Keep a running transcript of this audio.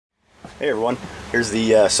Hey everyone, here's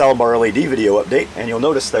the salad bar LED video update, and you'll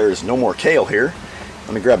notice there's no more kale here.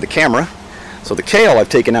 Let me grab the camera. So the kale I've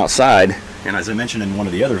taken outside, and as I mentioned in one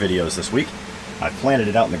of the other videos this week, I planted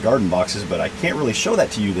it out in the garden boxes, but I can't really show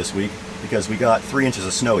that to you this week because we got 3 inches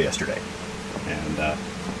of snow yesterday. And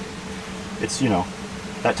it's, you know,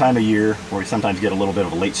 that time of year where we sometimes get a little bit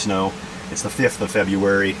of a late snow. It's the 5th of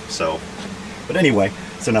February, so. But anyway,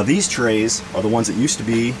 so now these trays are the ones that used to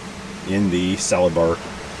be in the salad bar,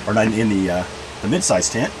 or not in the mid-size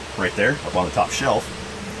tent right there up on the top shelf,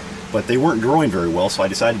 but they weren't growing very well, so I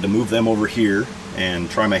decided to move them over here and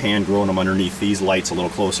try my hand growing them underneath these lights a little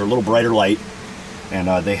closer, a little brighter light.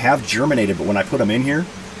 And they have germinated, but when I put them in here,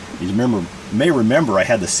 you may remember I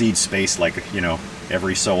had the seed spaced like, you know,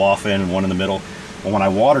 every so often and one in the middle. But when I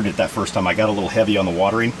watered it that first time, I got a little heavy on the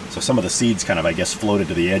watering, so some of the seeds kind of, I guess, floated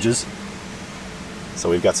to the edges. So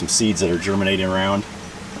we've got some seeds that are germinating around,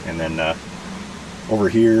 and then over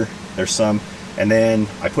here there's some, and then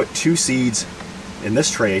I put 2 seeds in this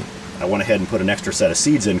tray. I went ahead and put an extra set of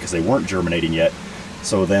seeds in because they weren't germinating yet.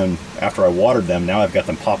 So then after I watered them, now I've got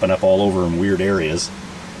them popping up all over in weird areas.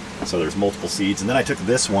 So there's multiple seeds. And then I took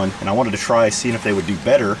this one and I wanted to try seeing if they would do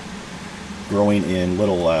better growing in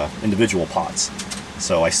little individual pots.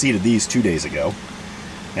 So I seeded these 2 days ago,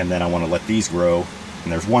 and then I want to let these grow.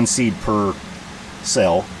 And there's 1 seed per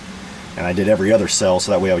cell, and I did every other cell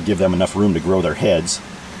so that way I would give them enough room to grow their heads.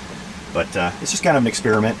 But it's just kind of an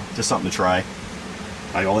experiment, just something to try.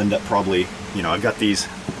 I'll end up probably, you know, I've got these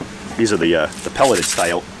are the pelleted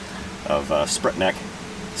style of spread neck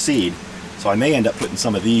seed, so I may end up putting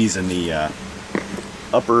some of these in the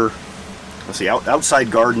upper, let's see,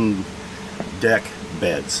 outside garden deck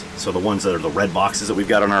beds. So the ones that are the red boxes that we've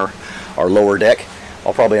got on our lower deck,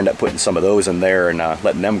 I'll probably end up putting some of those in there and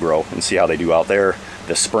letting them grow and see how they do out there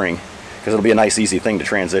this spring, because it'll be a nice easy thing to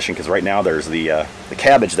transition, because right now there's the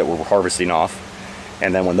cabbage that we're harvesting off,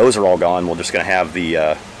 and then when those are all gone, we're just going to have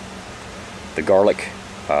the garlic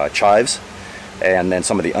chives, and then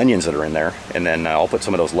some of the onions that are in there, and then I'll put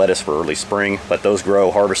some of those lettuce for early spring, let those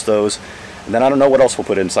grow, harvest those, and then I don't know what else we'll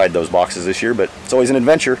put inside those boxes this year, but it's always an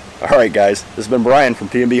adventure. Alright guys, this has been Brian from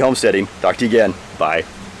PNB Homesteading. Talk to you again. Bye.